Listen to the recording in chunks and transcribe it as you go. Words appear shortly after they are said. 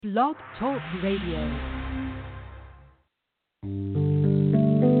Blog Talk Radio.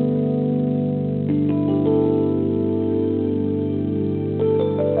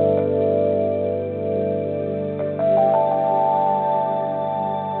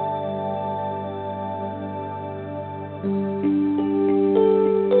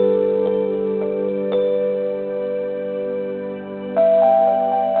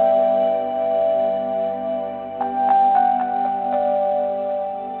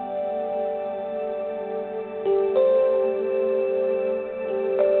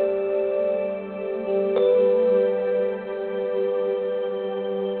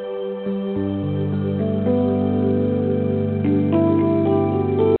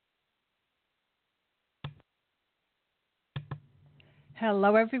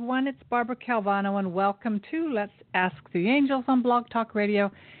 Hello, everyone. It's Barbara Calvano, and welcome to Let's Ask the Angels on Blog Talk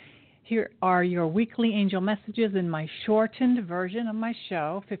Radio. Here are your weekly angel messages in my shortened version of my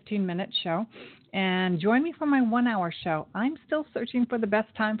show, 15-minute show. And join me for my 1-hour show. I'm still searching for the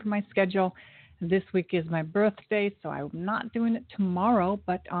best time for my schedule. This week is my birthday, so I'm not doing it tomorrow,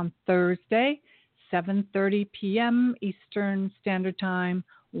 but on Thursday, 7:30 p.m. Eastern Standard Time,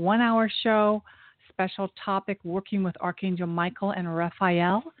 1-hour show. Special topic, working with Archangel Michael and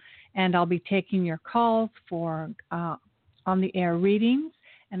Raphael, and I'll be taking your calls for on-the-air readings,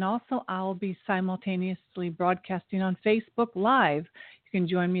 and also I'll be simultaneously broadcasting on Facebook Live. You can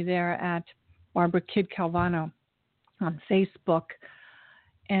join me there at Barbara Kidd Calvano on Facebook,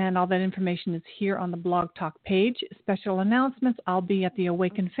 and all that information is here on the Blog Talk page. Special announcements, I'll be at the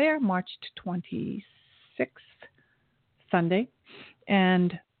Awaken Fair March 26th, Sunday,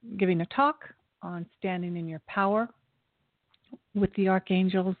 and giving a talk on standing in your power with the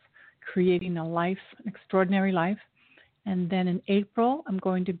archangels, creating a life, an extraordinary life. And then in April, I'm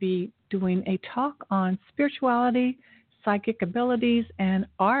going to be doing a talk on spirituality, psychic abilities, and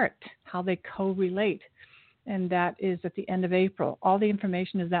art, how they co-relate. And that is at the end of April. All the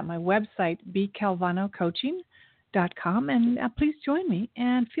information is at my website, bcalvanocoaching.com. And please join me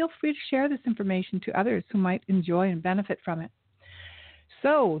and feel free to share this information to others who might enjoy and benefit from it.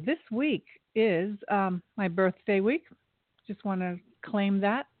 So this week is my birthday week. Just want to claim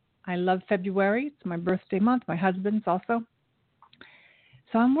that. I love February. It's my birthday month. My husband's also.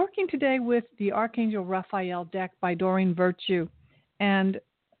 So I'm working today with the Archangel Raphael deck by Doreen Virtue. And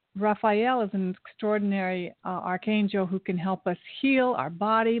Raphael is an extraordinary archangel who can help us heal our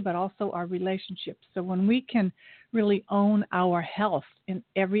body, but also our relationships. So when we can really own our health in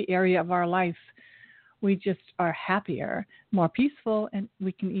every area of our life, we just are happier, more peaceful, and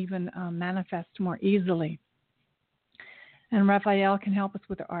we can even manifest more easily. And Raphael can help us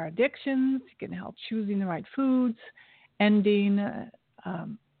with our addictions. He can help choosing the right foods, ending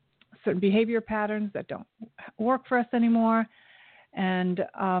certain behavior patterns that don't work for us anymore. And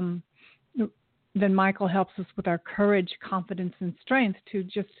then Michael helps us with our courage, confidence, and strength to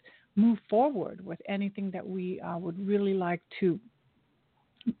just move forward with anything that we would really like to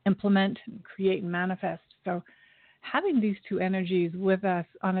implement and create and manifest. So having these two energies with us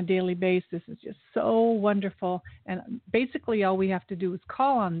on a daily basis is just so wonderful. And basically all we have to do is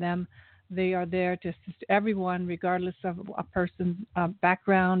call on them. They are there to assist everyone, regardless of a person's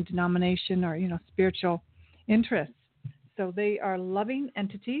background, denomination, or spiritual interests. So they are loving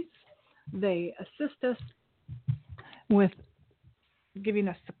entities. They assist us with giving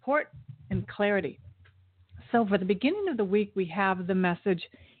us support and clarity. So for the beginning of the week, we have the message,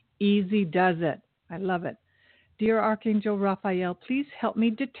 Easy Does It. I love it. Dear Archangel Raphael, please help me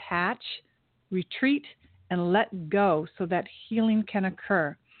detach, retreat, and let go so that healing can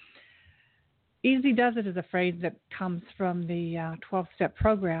occur. Easy Does It is a phrase that comes from the 12-step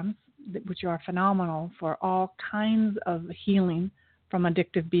programs, which are phenomenal for all kinds of healing from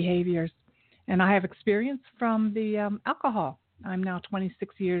addictive behaviors. And I have experience from the alcohol. I'm now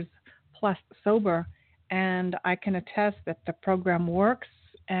 26 years plus sober, and I can attest that the program works,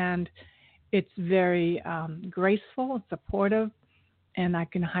 and it's very graceful and supportive, and I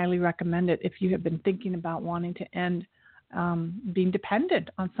can highly recommend it if you have been thinking about wanting to end being dependent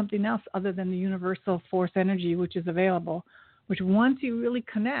on something else other than the universal force energy, which is available, which once you really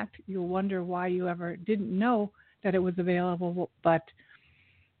connect, you'll wonder why you ever didn't know that it was available. But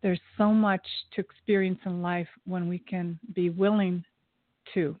there's so much to experience in life when we can be willing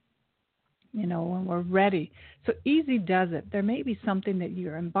to, when we're ready. So Easy Does It. There may be something that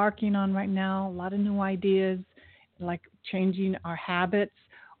you're embarking on right now, a lot of new ideas, like changing our habits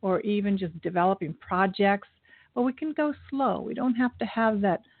or even just developing projects. But we can go slow. We don't have to have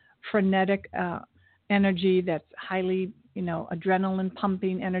that frenetic energy that's highly, adrenaline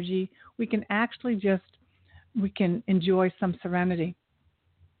pumping energy. We can actually we can enjoy some serenity.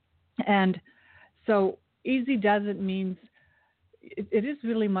 And so easy does it means it is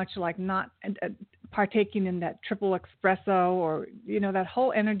really much like not partaking in that triple espresso or, that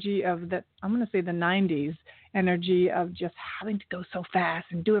whole energy of that, I'm going to say the 90s energy of just having to go so fast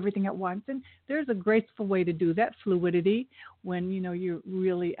and do everything at once. And there's a graceful way to do that, fluidity, when, you're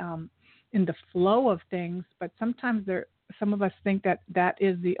really in the flow of things. But sometimes some of us think that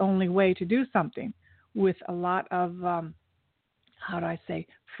is the only way to do something with a lot of, how do I say,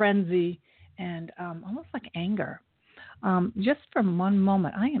 frenzy and almost like anger. Just for one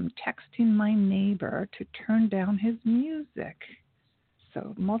moment, I am texting my neighbor to turn down his music.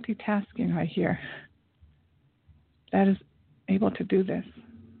 So multitasking right here. That is able to do this.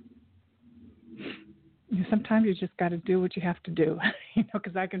 Sometimes you just got to do what you have to do,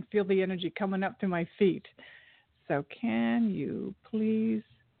 because I can feel the energy coming up to my feet. So can you please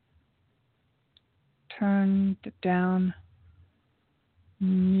turn down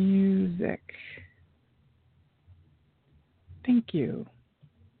music? Thank you.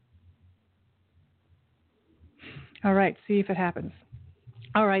 All right, see if it happens.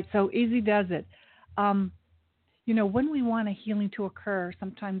 All right, so easy does it. When we want a healing to occur,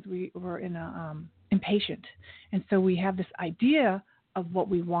 sometimes we're in impatient. And so we have this idea of what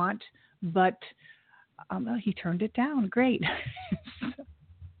we want, but he turned it down. Great.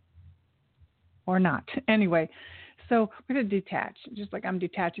 Or not. Anyway, so we're going to detach, just like I'm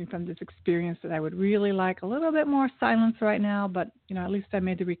detaching from this experience that I would really like a little bit more silence right now, but, at least I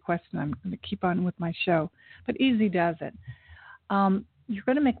made the request and I'm going to keep on with my show. But easy does it. You're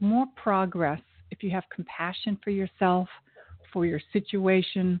going to make more progress if you have compassion for yourself, for your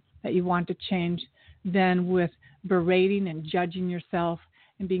situation that you want to change, than with berating and judging yourself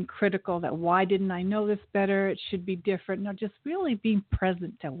and being critical that why didn't I know this better? It should be different. No, just really being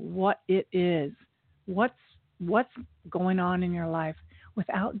present to what it is, what's going on in your life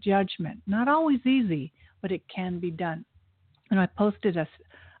without judgment. Not always easy, but it can be done. And I posted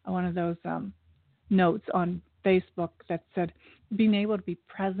one of those notes on Facebook that said, being able to be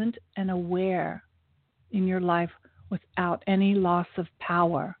present and aware in your life without any loss of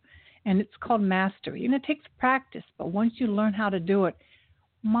power. And it's called mastery. And it takes practice, but once you learn how to do it,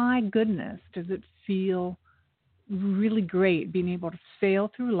 my goodness, does it feel really great being able to sail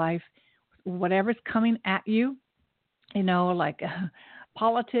through life, whatever's coming at you, like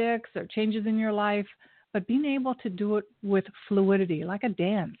politics or changes in your life, but being able to do it with fluidity, like a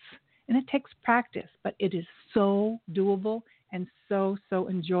dance. And it takes practice, but it is so doable and so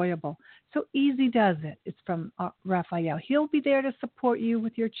enjoyable. So easy does it. It's from Raphael. He'll be there to support you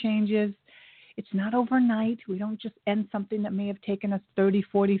with your changes. It's not overnight. We don't just end something that may have taken us 30,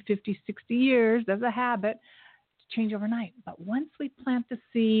 40, 50, 60 years as a habit to change overnight. But once we plant the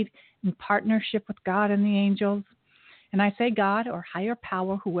seed in partnership with God and the angels, and I say God or higher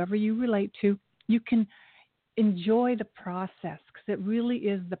power, whoever you relate to, you can enjoy the process, because it really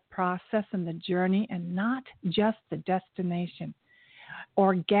is the process and the journey and not just the destination.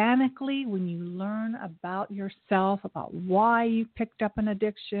 Organically, when you learn about yourself, about why you picked up an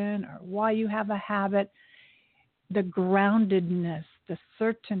addiction or why you have a habit, the groundedness, the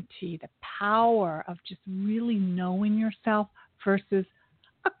certainty, the power of just really knowing yourself versus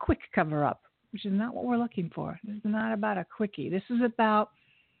a quick cover-up, which is not what we're looking for. This is not about a quickie. This is about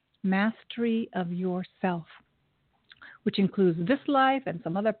mastery of yourself, which includes this life and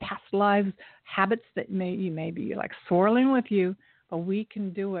some other past lives, habits that you may be like swirling with you, but we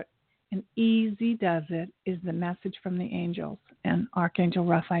can do it. And easy does it is the message from the angels and Archangel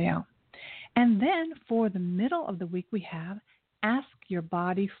Raphael. And then for the middle of the week, we have ask your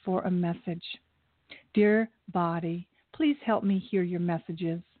body for a message. Dear body, please help me hear your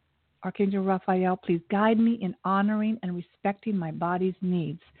messages. Archangel Raphael, please guide me in honoring and respecting my body's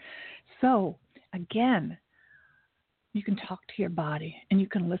needs. So, again, you can talk to your body and you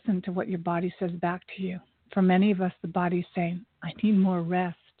can listen to what your body says back to you. For many of us, the body's saying, I need more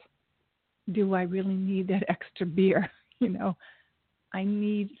rest. Do I really need that extra beer? I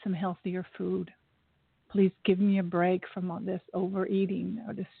need some healthier food. Please give me a break from all this overeating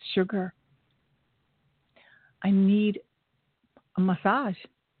or this sugar. I need a massage.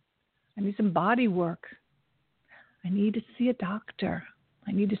 I need some body work. I need to see a doctor.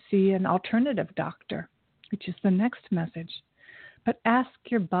 I need to see an alternative doctor, which is the next message. But ask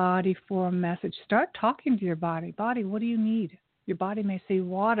your body for a message. Start talking to your body. Body, what do you need? Your body may say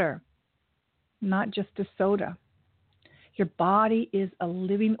water, not just a soda. Your body is a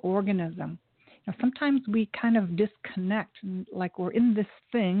living organism. Now, sometimes we kind of disconnect, like we're in this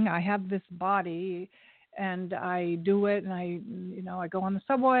thing. I have this body, and I do it, and I go on the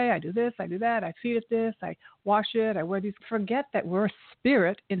subway, I do this, I do that, I feed it this, I wash it, I wear these. Forget that we're a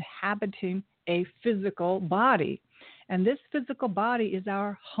spirit inhabiting a physical body. And this physical body is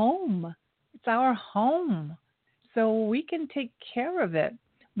our home. It's our home. So we can take care of it.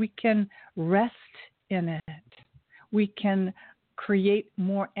 We can rest in it. We can create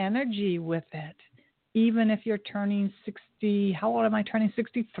more energy with it. Even if you're turning 60, how old am I turning?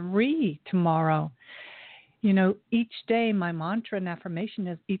 63 tomorrow. Each day my mantra and affirmation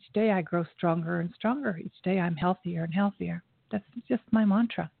is each day I grow stronger and stronger. Each day I'm healthier and healthier. That's just my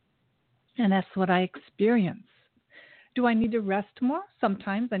mantra. And that's what I experience. Do I need to rest more?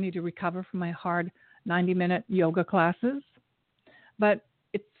 Sometimes I need to recover from my hard 90-minute yoga classes. But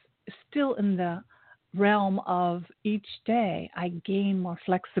it's still in the realm of each day I gain more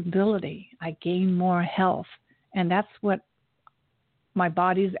flexibility. I gain more health. And that's what my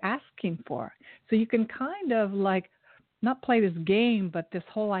body's asking for. So you can kind of not play this game, but this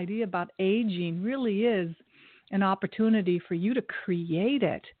whole idea about aging really is an opportunity for you to create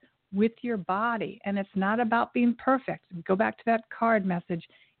it with your body. And it's not about being perfect. Go back to that card message,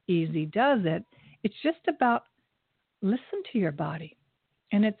 easy does it. It's just about listen to your body.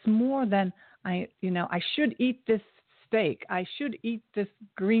 And it's more than I should eat this steak. I should eat this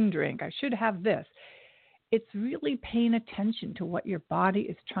green drink. I should have this. It's really paying attention to what your body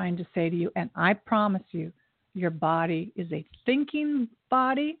is trying to say to you. And I promise you, your body is a thinking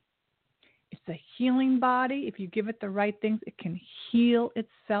body. It's a healing body. If you give it the right things, it can heal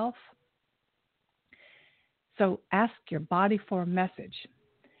itself. So ask your body for a message.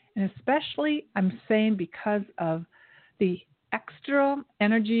 And especially, I'm saying, because of the extra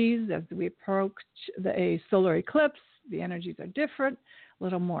energies as we approach a solar eclipse, the energies are different, a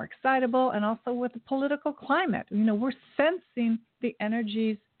little more excitable, and also with the political climate. We're sensing the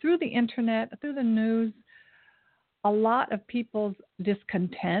energies through the internet, through the news, a lot of people's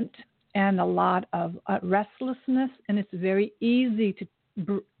discontent and a lot of restlessness, and it's very easy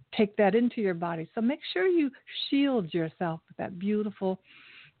to take that into your body. So make sure you shield yourself with that beautiful,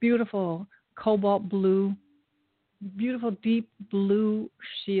 beautiful cobalt blue, beautiful deep blue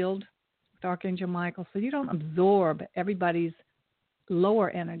shield with Archangel Michael, so you don't absorb everybody's lower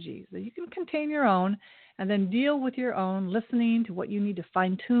energies. So you can contain your own and then deal with your own, listening to what you need to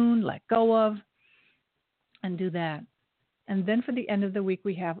fine-tune, let go of, and do that. And then for the end of the week,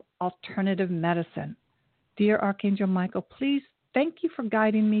 we have alternative medicine. Dear Archangel Michael, please thank you for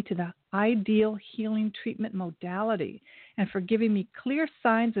guiding me to the ideal healing treatment modality and for giving me clear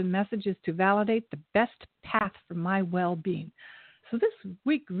signs and messages to validate the best path for my well-being. So this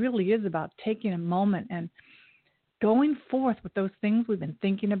week really is about taking a moment and going forth with those things we've been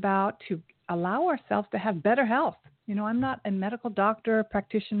thinking about to allow ourselves to have better health. I'm not a medical doctor,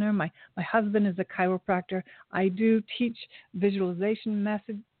 practitioner. My husband is a chiropractor. I do teach visualization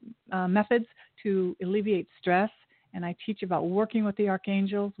methods to alleviate stress, and I teach about working with the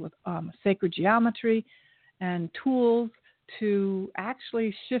archangels with sacred geometry and tools to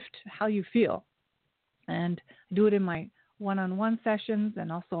actually shift how you feel. And I do it in my one-on-one sessions and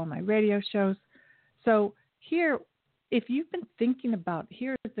also on my radio shows. So here, if you've been thinking about,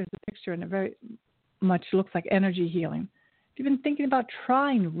 there's a picture and it very much looks like energy healing. If you've been thinking about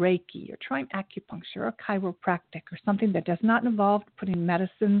trying Reiki or trying acupuncture or chiropractic or something that does not involve putting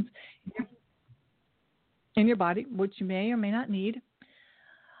medicines in your body, which you may or may not need,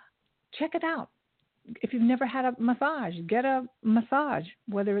 check it out. If you've never had a massage, get a massage,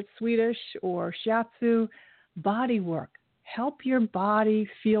 whether it's Swedish or shiatsu, body work. Help your body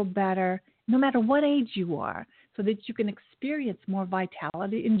feel better no matter what age you are so that you can experience more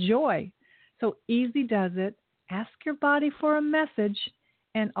vitality and joy. So easy does it. Ask your body for a message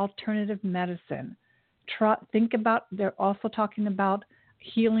and alternative medicine. They're also talking about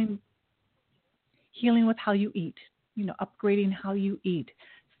healing with how you eat, upgrading how you eat.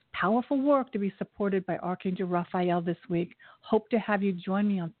 Powerful work to be supported by Archangel Raphael this week. Hope to have you join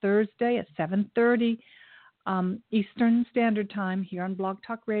me on Thursday at 7:30 Eastern Standard Time here on Blog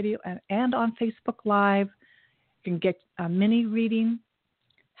Talk Radio and on Facebook Live. You can get a mini reading.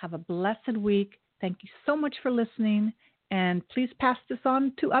 Have a blessed week. Thank you so much for listening, and please pass this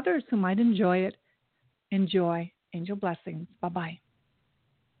on to others who might enjoy it. Enjoy. Angel blessings. Bye-bye.